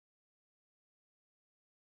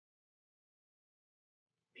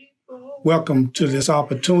welcome to this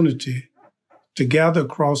opportunity to gather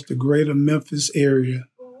across the greater Memphis area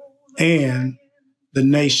and the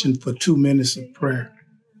nation for 2 minutes of prayer.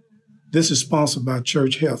 This is sponsored by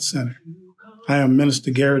Church Health Center. I am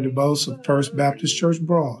Minister Gary DeBose of First Baptist Church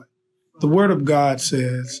Broad. The Word of God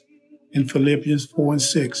says in Philippians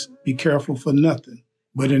 4:6, be careful for nothing,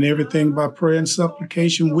 but in everything by prayer and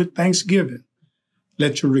supplication with thanksgiving,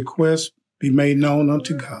 let your requests be made known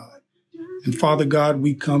unto God. And Father God,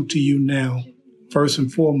 we come to you now, first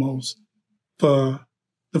and foremost, for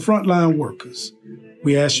the frontline workers.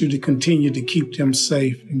 We ask you to continue to keep them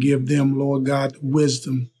safe and give them, Lord God, the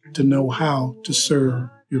wisdom to know how to serve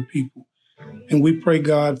your people. And we pray,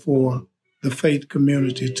 God, for the faith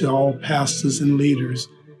community, to all pastors and leaders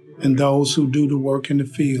and those who do the work in the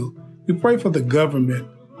field. We pray for the government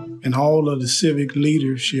and all of the civic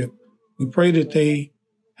leadership. We pray that they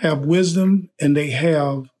have wisdom and they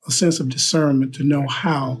have a sense of discernment to know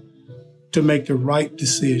how to make the right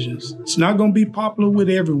decisions. It's not going to be popular with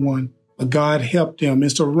everyone, but God help them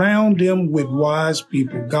and surround them with wise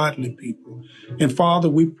people, godly people. And Father,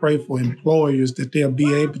 we pray for employers that they'll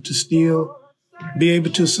be able to still be able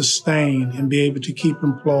to sustain and be able to keep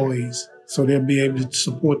employees so they'll be able to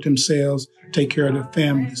support themselves, take care of their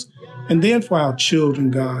families. And then for our children,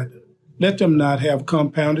 God, let them not have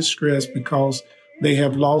compounded stress because they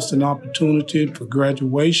have lost an opportunity for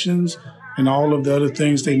graduations and all of the other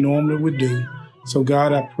things they normally would do. So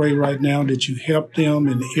God, I pray right now that you help them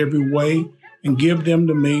in every way and give them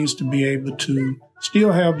the means to be able to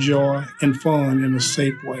still have joy and fun in a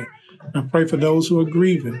safe way. I pray for those who are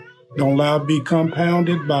grieving. Don't allow it to be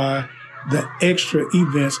compounded by the extra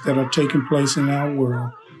events that are taking place in our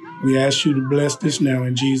world. We ask you to bless this now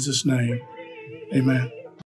in Jesus' name. Amen.